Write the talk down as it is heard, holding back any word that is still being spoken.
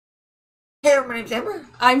Hey, my name's Amber.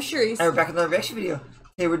 I'm Charisse. And we're back with another reaction video.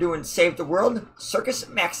 Today we're doing Save the World, Circus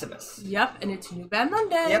Maximus. Yep, and it's New Bad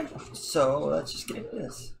Monday. Yep, so let's just get into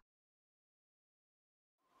this.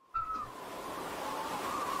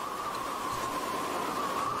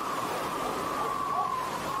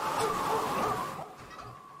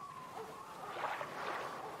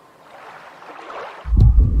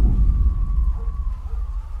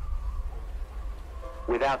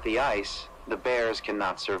 Without the ice, the bears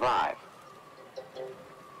cannot survive.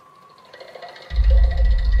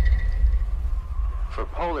 For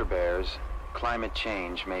polar bears, climate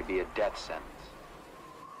change may be a death sentence.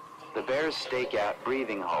 The bears stake out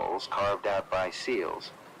breathing holes carved out by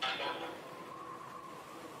seals.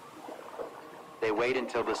 They wait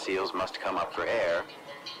until the seals must come up for air,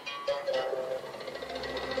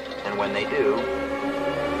 and when they do,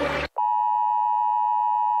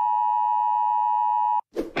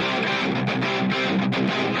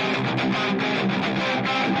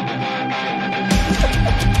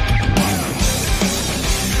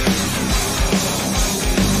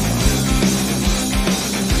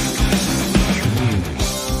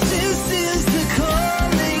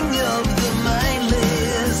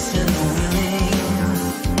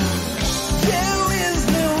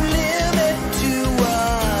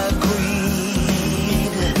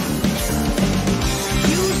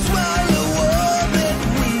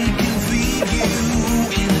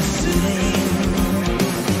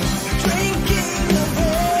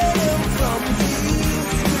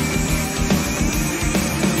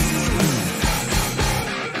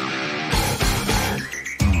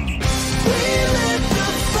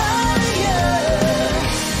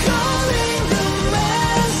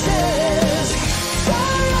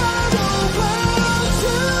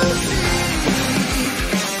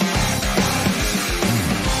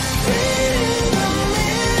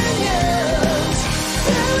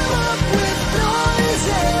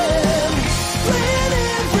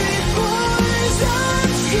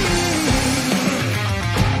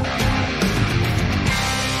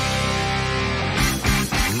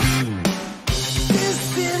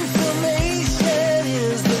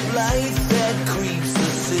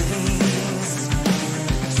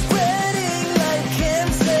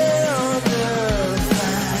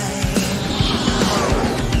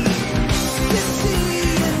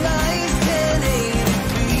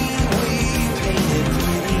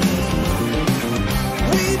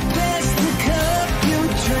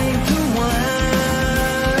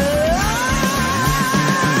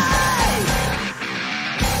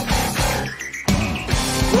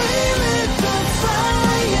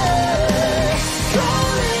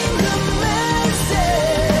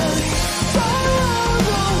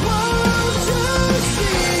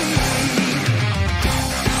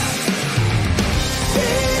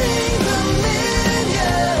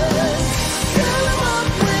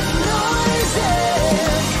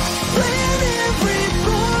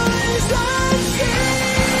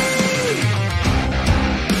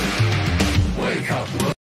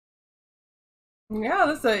 Yeah,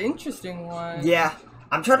 that's an interesting one. Yeah,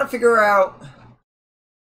 I'm trying to figure out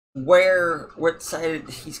what side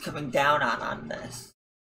he's coming down on this.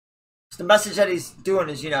 The message that he's doing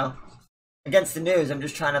is, against the news. I'm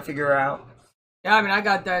just trying to figure out. Yeah, I mean, I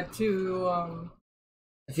got that too.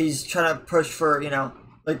 If he's trying to push for,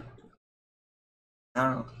 like, I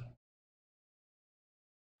don't know.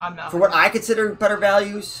 I'm not. For what I consider better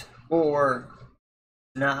values, or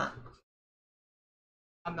not.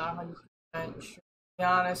 I'm not 100% sure, to be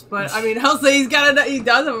honest. But, I mean, I'll say he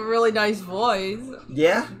does have a really nice voice.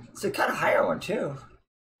 Yeah? It's a kind of higher one, too.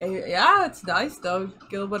 And, yeah, it's nice, though.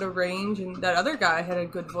 Get a little bit of range. And that other guy had a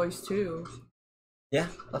good voice, too. Yeah,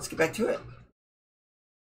 let's get back to it.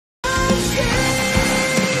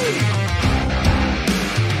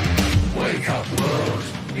 Wake up, world.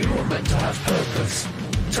 You were meant to have purpose.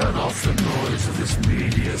 Turn off the noise of this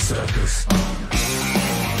media circus.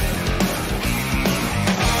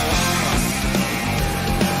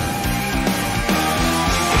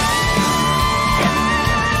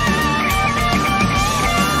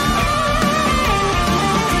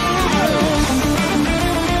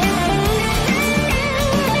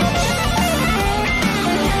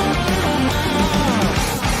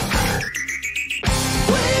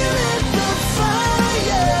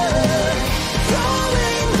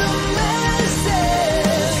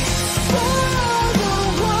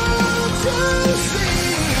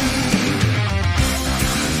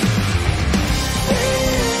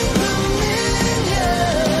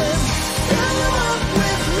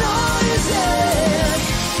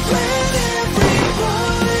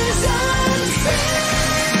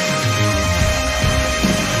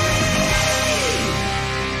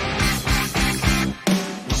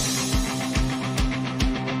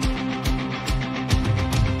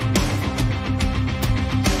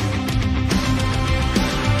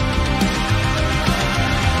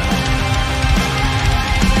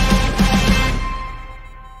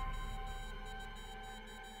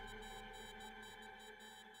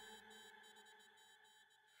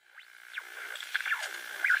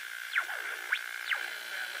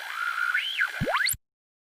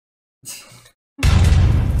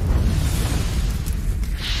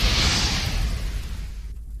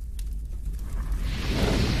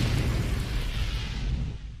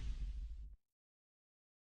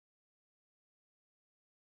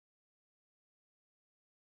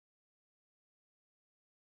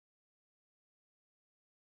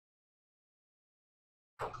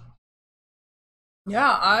 Yeah,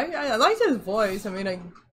 I liked his voice. I mean, I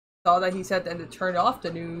saw that he said then to turn off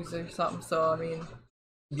the news or something. So I mean,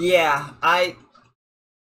 yeah, I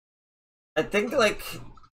think like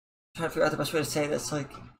trying to figure out the best way to say this.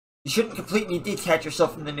 Like, you shouldn't completely detach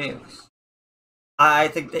yourself from the news. I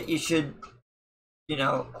think that you should, you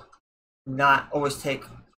know, not always take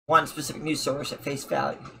one specific news source at face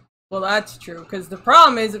value. well, that's true, because the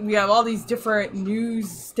problem is we have all these different news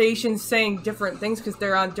stations saying different things because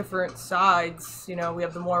they're on different sides. You know, we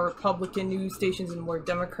have the more Republican news stations and the more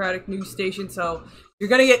Democratic news stations, so you're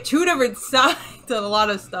gonna get two different sides on a lot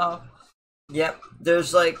of stuff. Yep,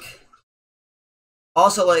 there's like,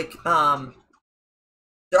 also like,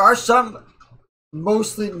 there are some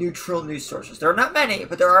mostly neutral news sources. There are not many,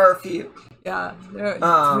 but there are a few. Yeah, there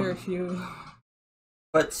are very few.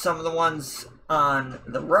 But some of the ones on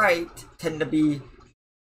the right tend to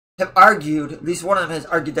have argued, at least one of them has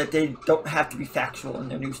argued, that they don't have to be factual in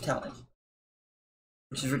their news telling.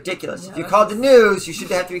 Which is ridiculous. Yeah, if you call it the news, you should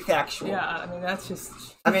have to be factual. Yeah, I mean, that's just...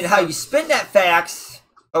 I mean, how you spin that facts,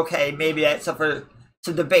 okay, maybe that's up for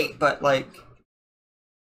some debate, but like,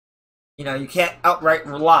 you know, you can't outright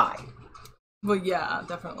lie. But yeah,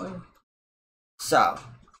 definitely. So,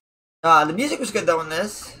 the music was good though in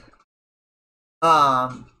this.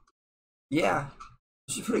 Yeah,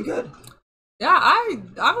 this was pretty good. Yeah,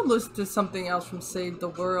 I would listen to something else from Save the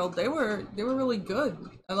World. They were really good.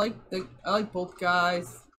 I like both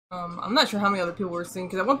guys. I'm not sure how many other people were singing,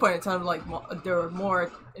 because at one point it sounded like there were more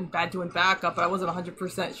doing backup, but I wasn't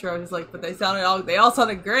 100% sure. I was like, but they all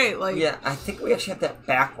sounded great. Like, Yeah, I think we actually have that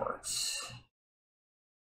backwards.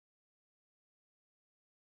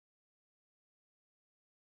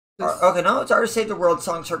 Okay, no, it's already Save the World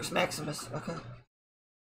song, Circus Maximus. Okay.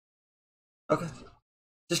 Okay.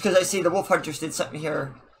 Just because I see the Wolf Hunters did something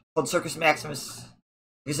here called Circus Maximus.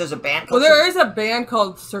 Because there's a band called well, there is a band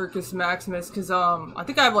called Circus Maximus, because I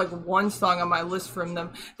think I have like one song on my list from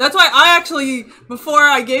them. That's why I actually, before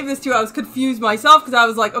I gave this to you, I was confused myself, because I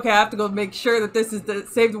was like, okay, I have to go make sure that this is the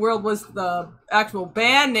Save the World was the actual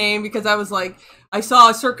band name, because I was like, I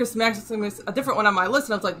saw Circus Maximus, a different one on my list,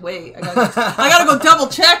 and I was like, wait, I gotta go double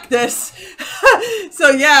check this. So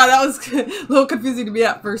yeah, that was a little confusing to me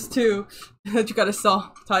at first too, that you got a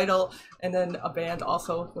song title and then a band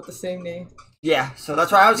also with the same name. Yeah, so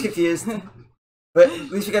that's why I was confused. But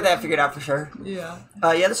at least we got that figured out for sure. Yeah.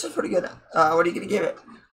 Yeah, this was pretty good. What are you gonna give it?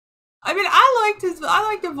 I mean, I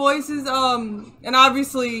liked the voices, and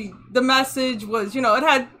obviously the message was, you know, it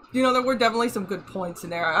had, you know, there were definitely some good points in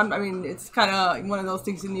there. I mean, it's kind of one of those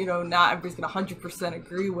things, and you know, not everybody's gonna 100%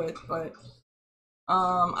 agree with, but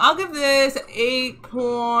I'll give this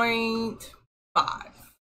 8.5. I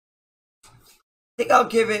think I'll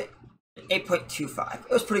give it 8.25.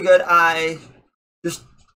 It was pretty good. I just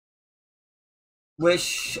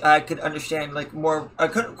wish I could understand like more. I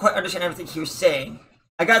couldn't quite understand everything he was saying.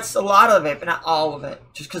 I got a lot of it, but not all of it,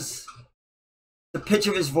 just because the pitch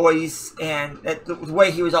of his voice and the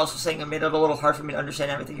way he was also singing made it a little hard for me to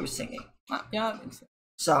understand everything he was singing. Yeah, that makes sense.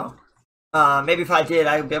 So maybe if I did,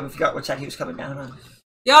 I'd be able to figure out which side he was coming down on.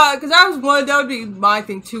 Yeah, because that would be my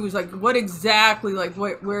thing too, is like, what exactly, like,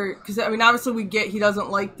 where, because I mean, obviously we get he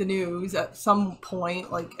doesn't like the news at some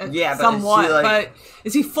point, like, yeah, but somewhat, like, but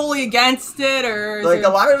is he fully against it, or like, a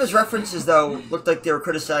lot of his references, though, looked like they were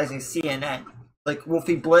criticizing CNN. Like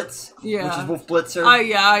Wolfie Blitz, yeah, which is Wolf Blitzer.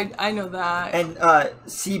 I know that. And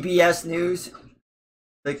CBS News,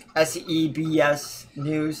 like SEBS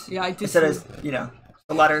News. Yeah, I just instead of, you know,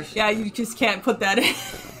 the letters. Yeah, you just can't put that in.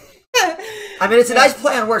 I mean, it's a nice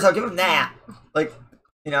play on words. I'll give him that. Like,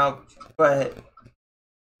 you know, but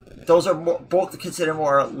those are both considered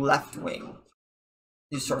more left-wing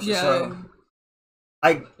news sources. Yeah. So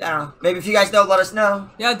I don't know. Maybe if you guys know, let us know.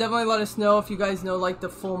 Yeah, definitely let us know if you guys know like the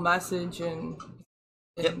full message and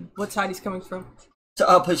Yep. what side he's coming from.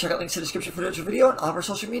 So please check out links in the description for the actual video and all of our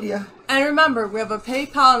social media. And remember, we have a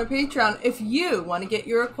PayPal and a Patreon if you want to get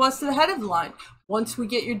your requested ahead of the line. Once we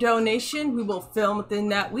get your donation, we will film within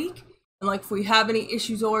that week. And like if we have any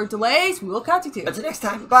issues or delays, we will contact you. Until next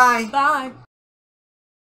time, bye. Bye.